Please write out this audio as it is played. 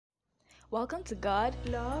Welcome to God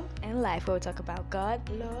Love, and Life, where we talk about God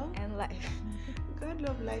love, and life, God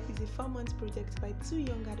Love Life is a 4-month project by 2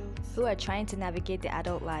 young adults. who are trying to navigate the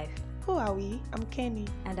adult life. Who are we? I'm Kenny.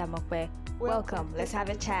 And I'm Okwe. Welcome. Let's have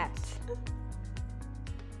a chat.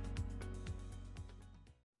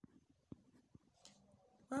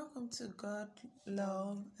 Welcome to God,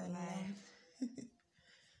 Love, and Life.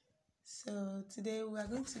 So today we are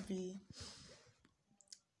going to be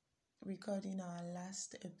recording our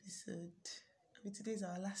last episode. Today's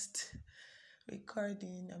our last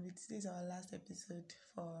recording. Today's our last episode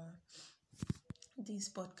for this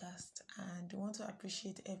podcast, and we want to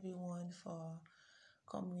appreciate everyone for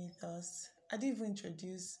coming with us. I didn't even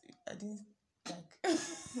introduce. I didn't like.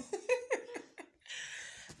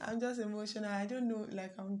 I'm just emotional. I don't know.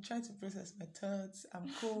 Like, I'm trying to process my thoughts. I'm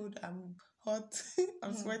cold. I'm hot.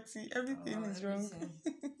 I'm sweaty. Everything is wrong.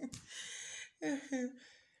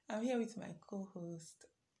 I'm here with my co-host,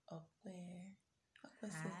 Okwe.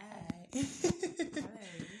 Hi.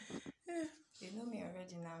 You know me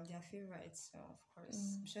already now, I'm their favorite, so of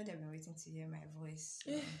course, I'm sure they've been waiting to hear my voice.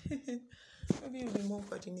 Maybe you'll be more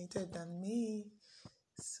coordinated than me.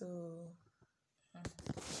 So,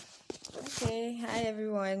 Okay, hi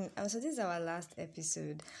everyone. So this is our last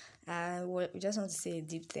episode. We just want to say a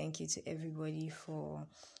deep thank you to everybody for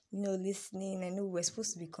listening. I know we're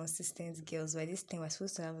supposed to be consistent girls. By this time, we're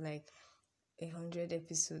supposed to have like 100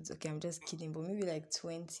 episodes. Okay, I'm just kidding, but maybe like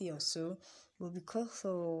 20 or so. But because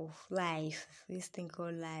of life, this thing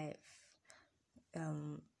called life,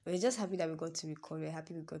 we're just happy that we got to record. We're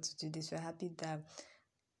happy we got to do this. We're happy that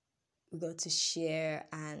we got to share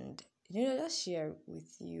and just share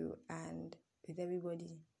with you and with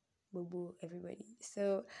everybody, everybody.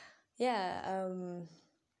 So yeah, I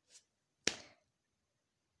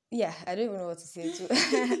don't even know what to say to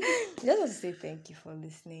just want to say thank you for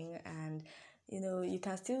listening. And you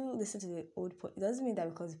can still listen to the old it doesn't mean that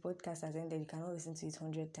because the podcast has ended you cannot listen to it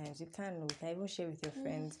 100 times. You can even share with your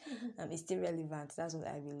friends. It's still relevant. That's what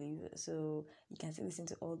I believe. So you can still listen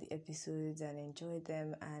to all the episodes and enjoy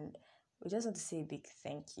them. And we just want to say a big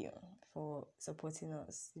thank you for supporting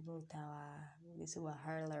us, even with our little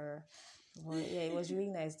hurler. But yeah, it was really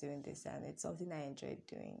nice doing this, and it's something I enjoyed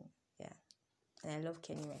doing. Yeah, and I love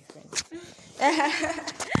Kenny, my friend.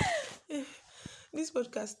 This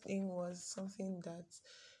podcast thing was something that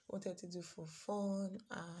I wanted to do for fun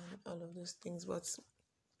and all of those things. But,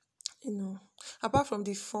 apart from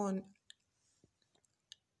the fun,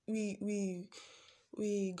 we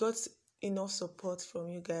got enough support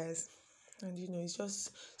from you guys. And, it's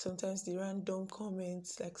just sometimes the random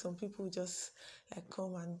comments, like some people just like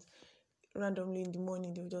come and randomly in the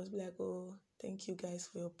morning, they'll just be like, oh, thank you guys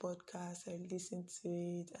for your podcast. I listened to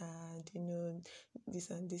it and, this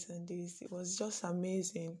and this and this. It was just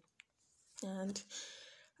amazing. And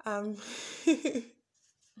I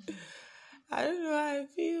don't know how I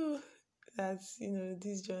feel that,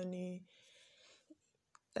 this journey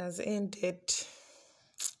has ended.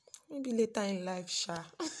 Maybe later in life, sha.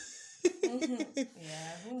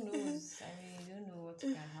 Yeah, who knows? I mean, you don't know what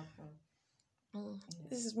can happen.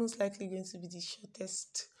 This is most likely going to be the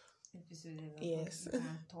shortest Episode ever. Yes. You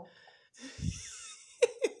can talk.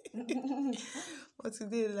 But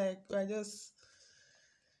today, we're just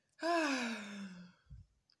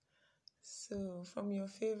so from your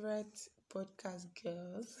favorite podcast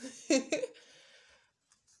girls,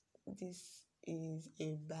 this is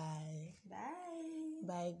a bye.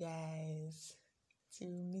 Bye, guys. Till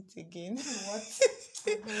we meet again. What?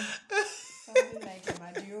 Something like a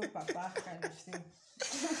Mario Papa kind of thing.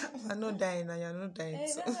 I'm not dying and you're not dying.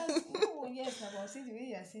 Hey, no, yes, about see the way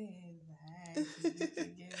you're saying bye.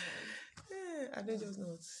 I don't just know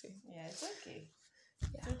what to say. Yeah, it's okay.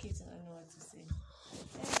 Yeah. It's okay to not know what to say.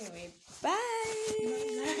 Anyway,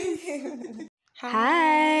 bye.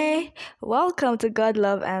 Hi. Welcome to God,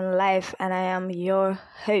 Love, and Life. And I am your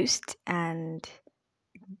host. And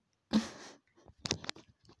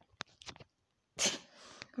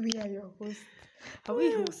We are your hosts. Are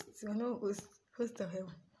we hosts? We're not hosts. Host of hell.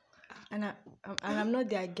 And I'm not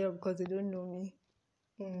their girl because they don't know me.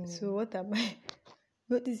 So what am I?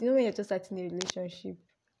 Notice, when you're just starting a relationship,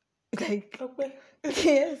 like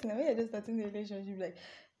yes, now when you're just starting a relationship, like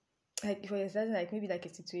if you're starting maybe a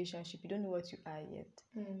situationship, you don't know what you are yet.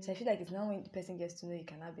 So I feel like it's now when the person gets to know you,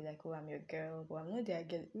 cannot be like, oh, I'm your girl, but I'm not their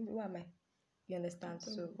girl. Who am I? You understand?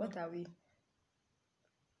 So what are we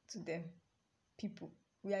to them? People.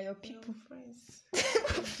 We are your people. Friends.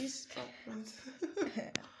 This friends.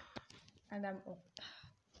 And I'm up.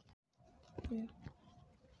 Yeah.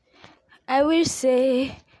 I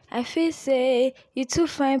feel say, you too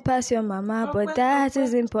fine past your mama, but that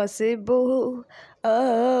is impossible.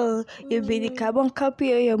 Oh, you be the carbon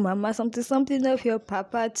copy of your mama, something of your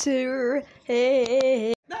papa too.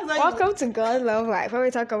 Hey. That's how Welcome to God Love Life, where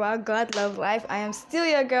we talk about God Love Life. I am still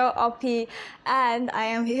your girl, Oppie, and I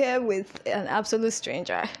am here with an absolute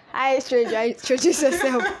stranger. Hi, stranger. Introduce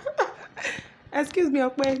yourself. Excuse me,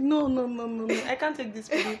 Okwe. No. I can't take this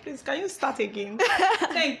for you. Please, can you start again?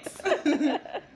 Thanks.